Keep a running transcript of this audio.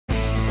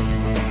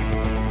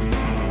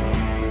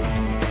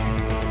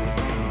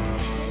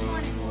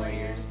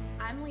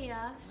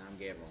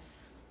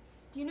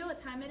Do you know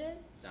what time it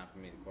is? Time for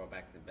me to crawl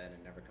back to bed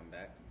and never come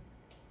back?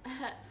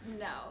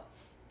 No.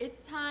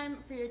 It's time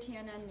for your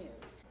TNN news.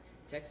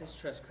 Texas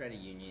Trust Credit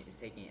Union is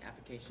taking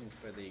applications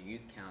for their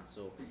Youth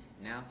Council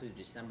now through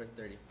December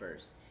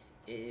 31st.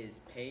 It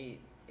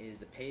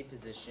is a paid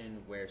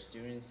position where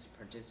students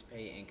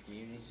participate in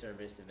community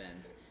service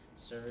events,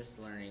 service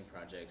learning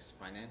projects,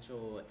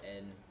 financial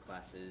ed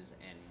classes,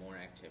 and more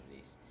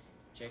activities.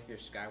 Check your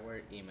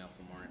Skyward email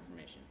for more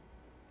information.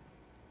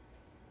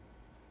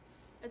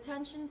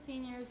 Attention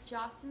seniors,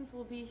 Jostens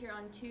will be here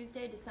on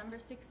Tuesday, December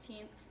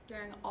 16th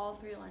during all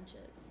 3 lunches.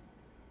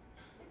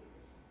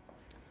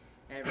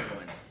 Hey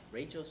everyone,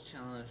 Rachel's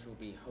Challenge will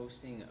be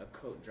hosting a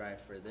coat drive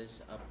for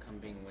this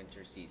upcoming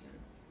winter season.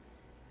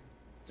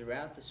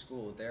 Throughout the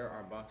school, there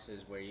are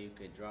boxes where you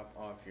could drop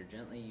off your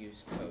gently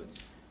used coats.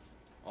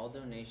 All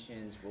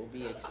donations will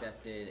be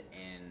accepted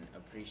and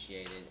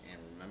appreciated, and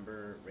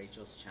remember,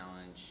 Rachel's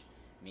Challenge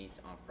meets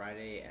on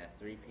Friday at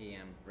 3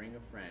 p.m. Bring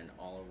a friend,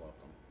 all are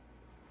welcome.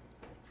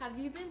 Have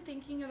you been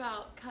thinking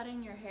about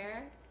cutting your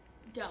hair?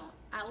 Don't,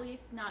 at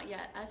least not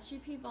yet.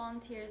 SGP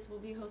volunteers will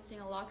be hosting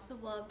a Locks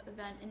of Love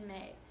event in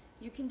May.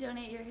 You can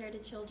donate your hair to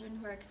children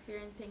who are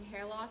experiencing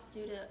hair loss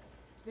due to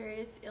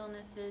various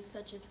illnesses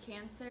such as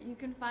cancer. You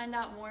can find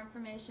out more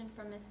information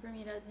from Ms.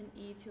 Bermudez in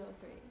E203.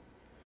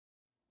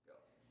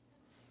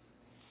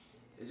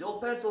 Is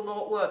your pencil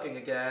not working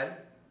again?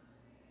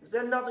 Is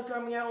there nothing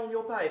coming out on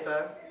your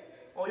paper?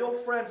 Or your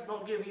friends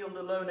not giving you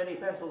to loan any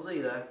pencils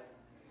either?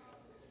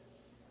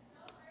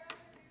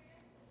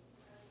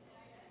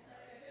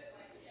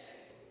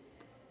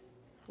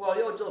 Well,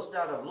 you're just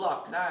out of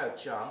luck now,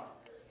 chump.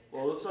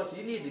 Well, looks like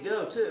you need to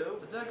go too.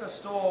 The Deca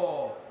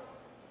store.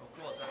 Of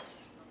course, that's...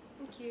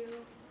 Thank you.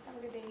 Have a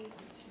good day.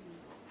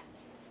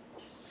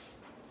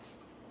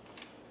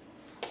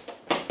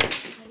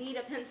 I need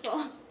a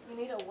pencil. You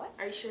need a what?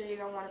 Are you sure you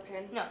don't want a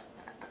pen? No.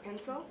 A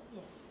pencil?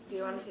 Yes. Do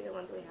you want to see the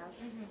ones we have?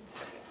 Mm-hmm.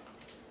 Okay.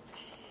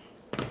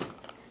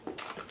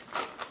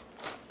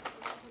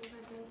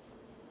 25 cents?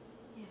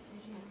 Yes, I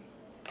do.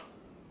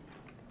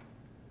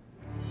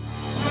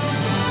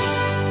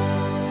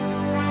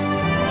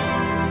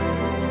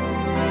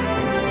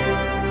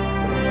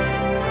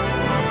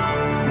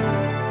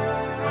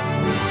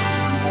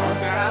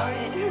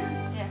 Okay.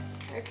 Yes.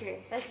 Okay.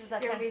 This is a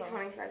it's gonna be pencil.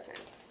 25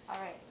 cents. All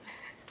right.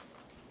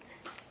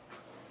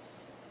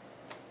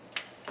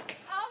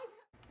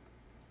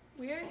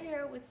 We are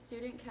here with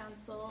Student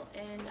Council,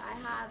 and I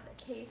have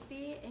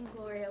Casey and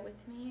Gloria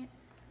with me.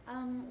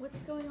 What's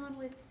going on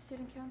with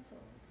Student Council?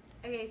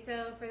 Okay,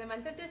 so for the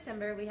month of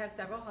December, we have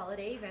several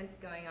holiday events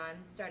going on,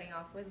 starting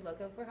off with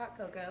Loco for Hot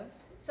Cocoa.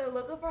 So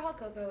Loco for Hot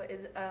Cocoa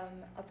is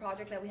a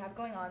project that we have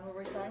going on where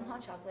we're selling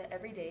hot chocolate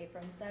every day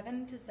from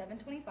 7 to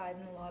 7:25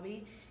 in the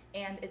lobby,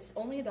 and it's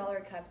only $1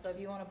 a cup, so if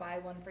you want to buy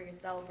one for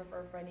yourself or for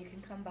a friend, you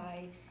can come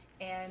by,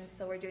 and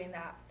so we're doing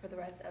that for the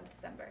rest of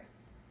December.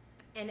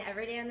 And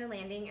every day on the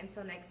landing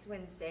until next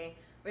Wednesday,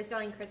 we're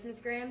selling Christmas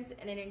grams,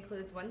 and it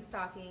includes 1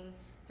 stocking,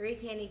 3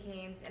 candy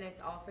canes, and it's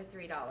all for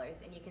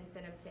 $3, and you can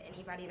send them to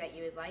anybody that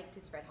you would like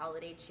to spread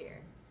holiday cheer.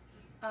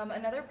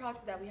 Another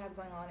project that we have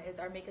going on is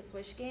our Make a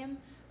Swish game,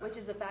 which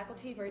is a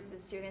faculty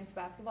versus students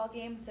basketball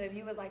game. So if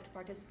you would like to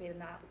participate in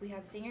that, we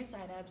have senior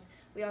signups,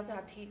 we also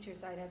have teacher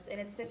signups, and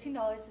it's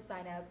 $15 to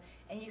sign up,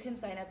 and you can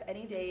sign up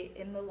any day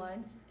in the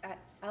lunch at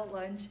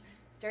lunch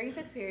during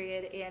 5th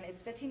period, and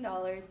it's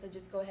 $15, so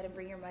just go ahead and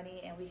bring your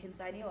money and we can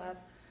sign you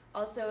up.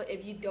 Also,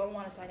 if you don't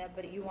want to sign up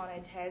but you want to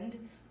attend,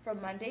 from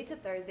Monday to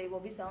Thursday we'll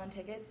be selling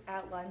tickets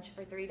at lunch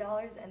for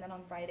 $3, and then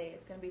on Friday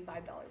it's going to be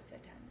 $5 to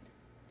attend.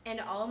 And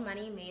all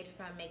money made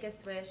from Make a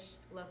Swish,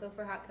 Loco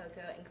for Hot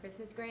Cocoa, and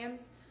Christmas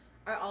grams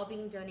are all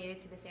being donated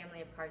to the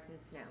family of Carson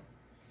Snow.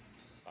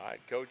 All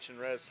right, coaching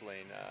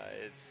wrestling,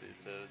 it's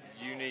a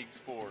unique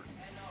sport.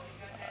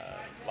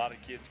 A lot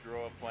of kids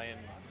grow up playing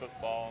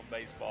football,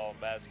 baseball,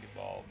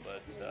 basketball,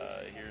 but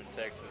here in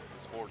Texas the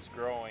sport's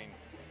growing,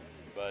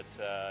 but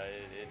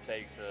it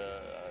takes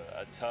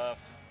a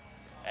tough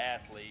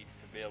athlete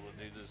to be able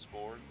to do this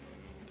sport.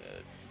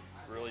 It's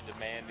really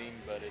demanding,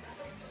 but it's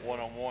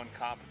one-on-one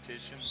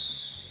competition.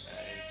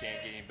 You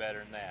can't get any better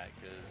than that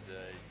because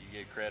you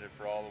get credit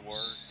for all the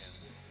work, and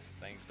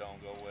if things don't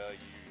go well,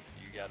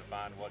 you got to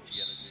find what you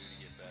got to do to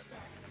get better.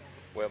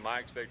 Well, my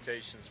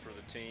expectations for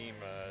the team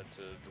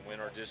to win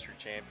our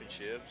district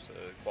championships,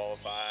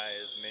 qualify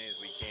as many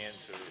as we can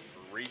for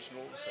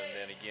regionals, and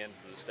then again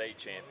for the state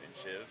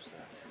championships,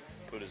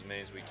 put as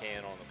many as we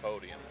can on the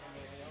podium.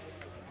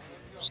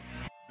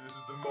 This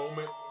is the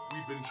moment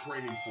we've been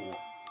training for.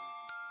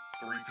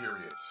 3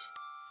 periods.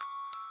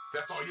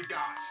 That's all you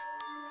got.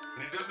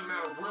 And it doesn't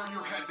matter where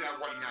your head's at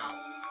right now.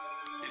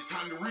 It's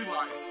time to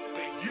realize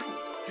that you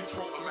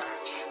control the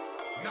match,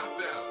 not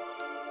them.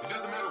 It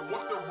doesn't matter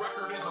what their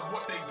record is or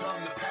what they've done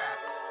in the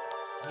past.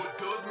 What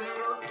does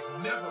matter is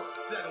never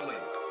settling.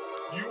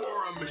 You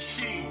are a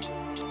machine.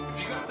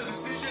 If you got the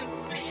decision,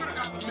 you should have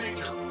got the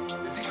major.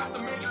 If you got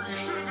the major, you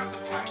should have got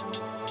the tech.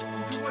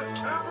 You do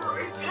whatever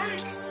it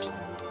takes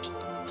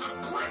to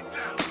break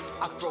them.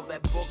 I throw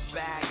that book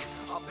bag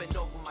up and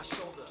over my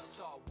shoulder.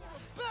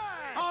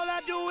 All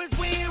I do is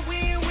win.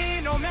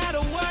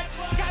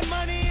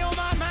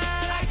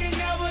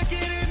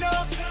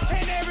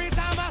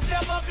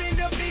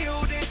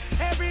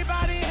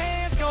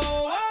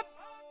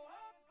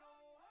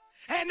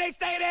 they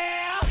stay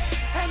there,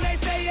 and they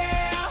say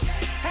yeah,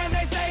 and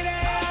they stay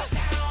there.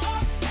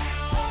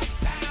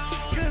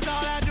 Cause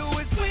all I do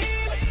is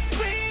win,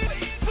 win,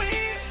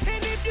 win.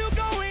 And if you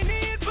going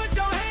in, put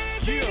your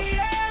hands in the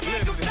air,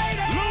 make them stay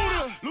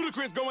there.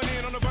 Ludacris going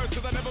in on the verse,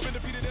 cause I never been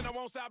defeated and I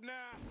won't stop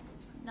now.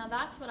 Now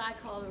that's what I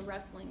call a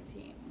wrestling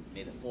team.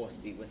 May the force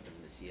be with them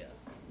this year.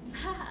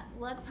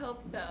 Let's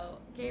hope so.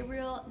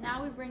 Gabriel,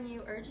 now we bring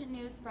you urgent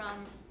news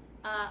from,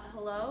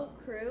 hello,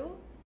 crew?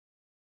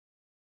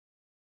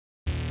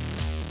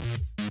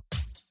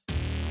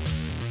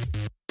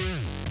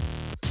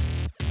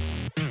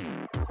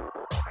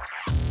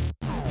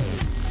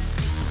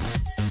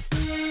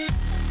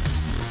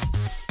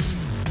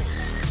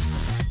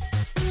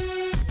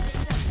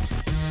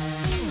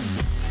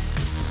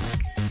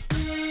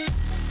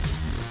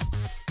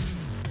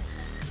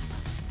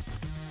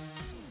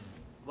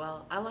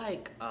 Well, I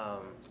like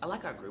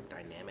our group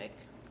dynamic.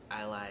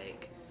 I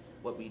like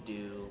what we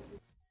do.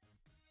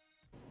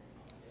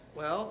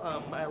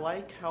 Well, I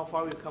like how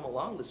far we've come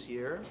along this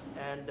year,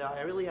 and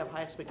I really have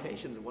high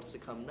expectations of what's to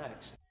come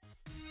next.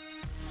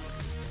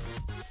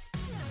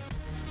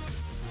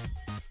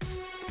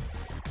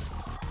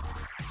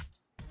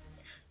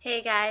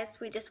 Hey guys,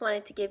 we just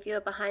wanted to give you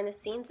a behind the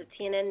scenes of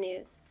TNN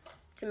News.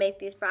 To make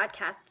these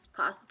broadcasts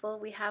possible,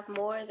 we have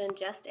more than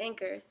just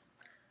anchors.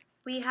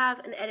 We have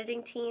an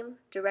editing team,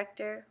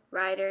 director,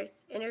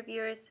 writers,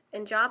 interviewers,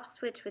 and jobs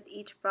switch with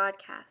each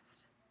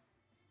broadcast.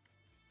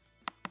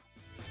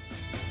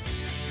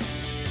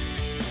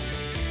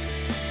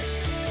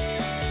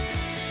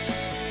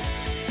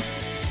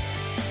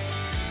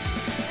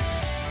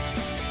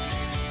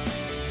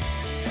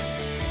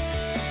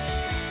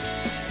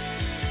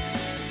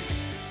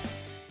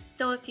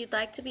 So if you'd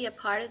like to be a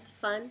part of the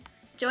fun,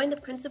 join the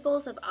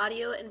Principles of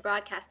Audio and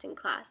Broadcasting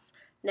class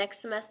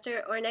next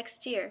semester or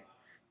next year.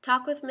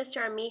 Talk with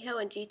Mr. Armijo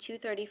and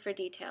G230 for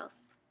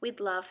details. We'd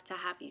love to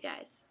have you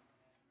guys.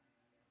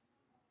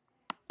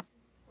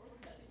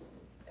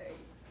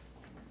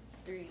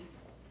 3,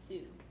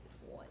 2,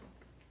 1.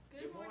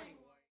 Good morning.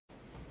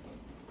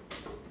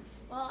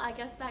 Well, I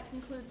guess that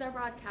concludes our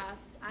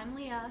broadcast. I'm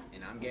Leah.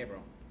 And I'm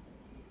Gabriel.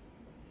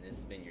 And this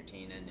has been your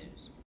TNN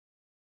News.